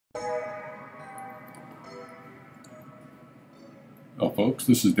Well, folks,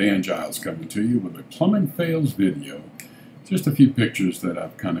 this is Dan Jiles coming to you with a plumbing fails video. Just a few pictures that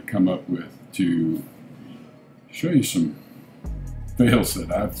I've kind of come up with to show you some fails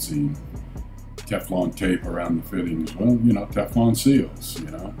that I've seen. Teflon tape around the fittings, well, you know, Teflon seals,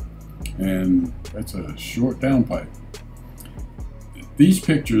 you know, and that's a short downpipe. These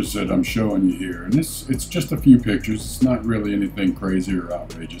pictures that I'm showing you here, and it's just a few pictures, it's not really anything crazy or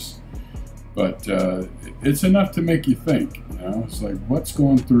outrageous, but it's enough to make you think, you know. It's like, what's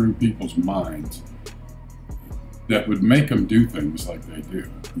going through people's minds that would make them do things like they do,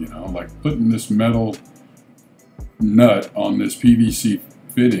 you know, like putting this metal nut on this PVC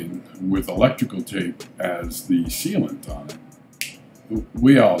fitting with electrical tape as the sealant on it.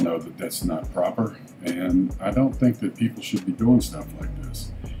 We all know that that's not proper, and I don't think that people should be doing stuff like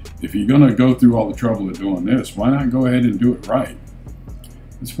this. If you're going to go through all the trouble of doing this, why not go ahead and do it right?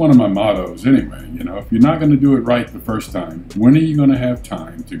 It's one of my mottos anyway, you know, if you're not going to do it right the first time, when are you going to have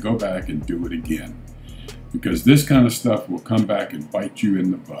time to go back and do it again? Because this kind of stuff will come back and bite you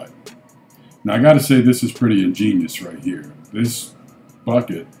in the butt. Now I got to say, this is pretty ingenious right here. This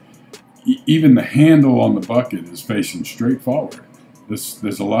bucket, even the handle on the bucket is facing straight forward.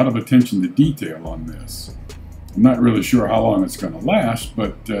 There's a lot of attention to detail on this. I'm not really sure how long it's going to last,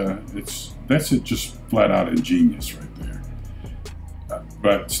 but that's just flat out ingenious right there.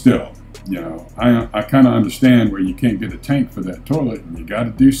 But still, you know, I kind of understand where you can't get a tank for that toilet, and you got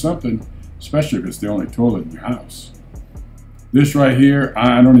to do something, especially if it's the only toilet in your house. This right here,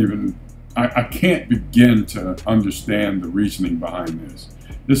 I can't begin to understand the reasoning behind this.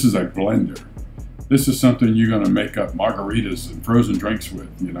 This is a blender. This is something you're going to make up margaritas and frozen drinks with,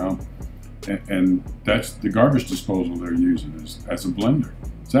 you know. And that's the garbage disposal they're using as a blender.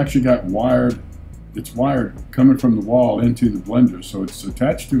 It's actually got wired, it's wired coming from the wall into the blender, so it's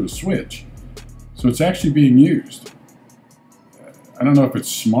attached to a switch. So it's actually being used. I don't know if it's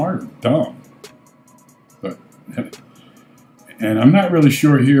smart or dumb, but, and I'm not really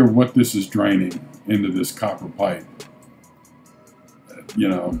sure here what this is draining into this copper pipe. You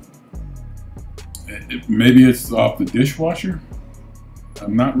know, maybe it's off the dishwasher.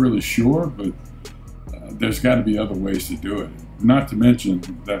 I'm not really sure, but there's got to be other ways to do it. Not to mention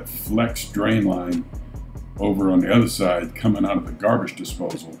that flex drain line over on the other side coming out of the garbage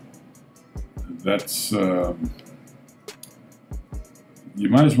disposal. That's, you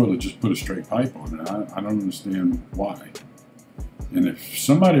might as well have just put a straight pipe on it. I don't understand why. And if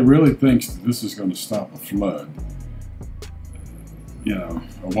somebody really thinks that this is going to stop a flood, you know,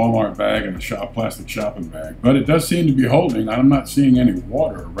 a Walmart bag and a plastic shopping bag, but it does seem to be holding. I'm not seeing any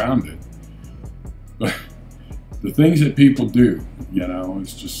water around it. But the things that people do, you know,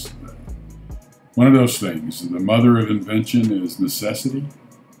 it's just one of those things. The mother of invention is necessity,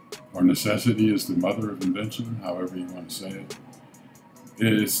 or necessity is the mother of invention, however you want to say it.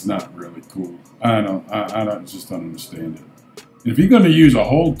 It's not really cool. I just don't understand it. If you're going to use a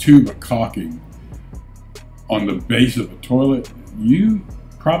whole tube of caulking on the base of a toilet, you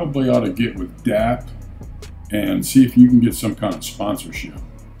probably ought to get with DAP and see if you can get some kind of sponsorship.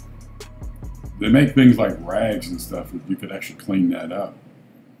 They make things like rags and stuff that you could actually clean that up.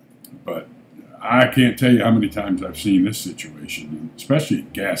 But I can't tell you how many times I've seen this situation, especially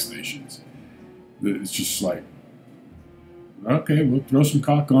at gas stations. It's just like, okay, we'll throw some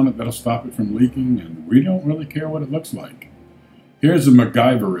caulk on it, that'll stop it from leaking, and we don't really care what it looks like. Here's a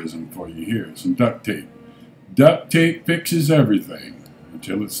MacGyverism for you here, some duct tape. Duct tape fixes everything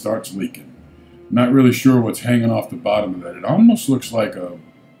until it starts leaking. Not really sure what's hanging off the bottom of that. It almost looks like a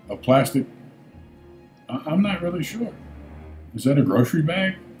plastic, I'm not really sure. Is that a grocery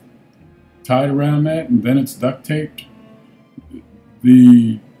bag tied around that and then it's duct taped?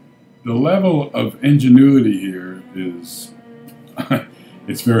 The level of ingenuity here is,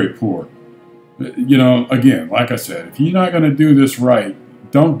 it's very poor. You know, again, like I said, if you're not going to do this right,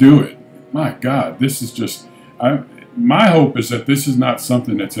 don't do it. My God, this is just, my hope is that this is not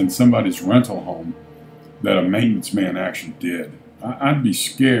something that's in somebody's rental home that a maintenance man actually did. I'd be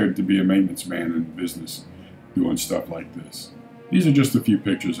scared to be a maintenance man in business doing stuff like this. These are just a few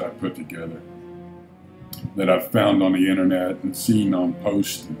pictures I put together that I've found on the internet and seen on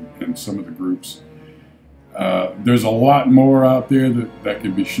posts and some of the groups. There's a lot more out there that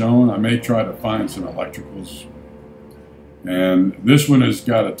can be shown. I may try to find some electricals. And this one has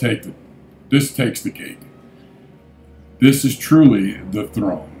got to take this takes the cake. This is truly the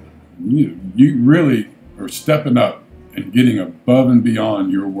throne. You really are stepping up and getting above and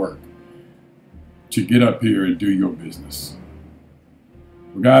beyond your work to get up here and do your business.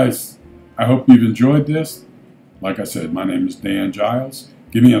 Well, guys, I hope you've enjoyed this. Like I said, my name is Dan Jiles.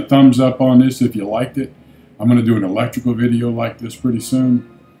 Give me a thumbs up on this if you liked it. I'm going to do an electrical video like this pretty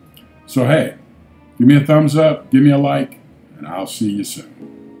soon. So hey, give me a thumbs up, give me a like, and I'll see you soon.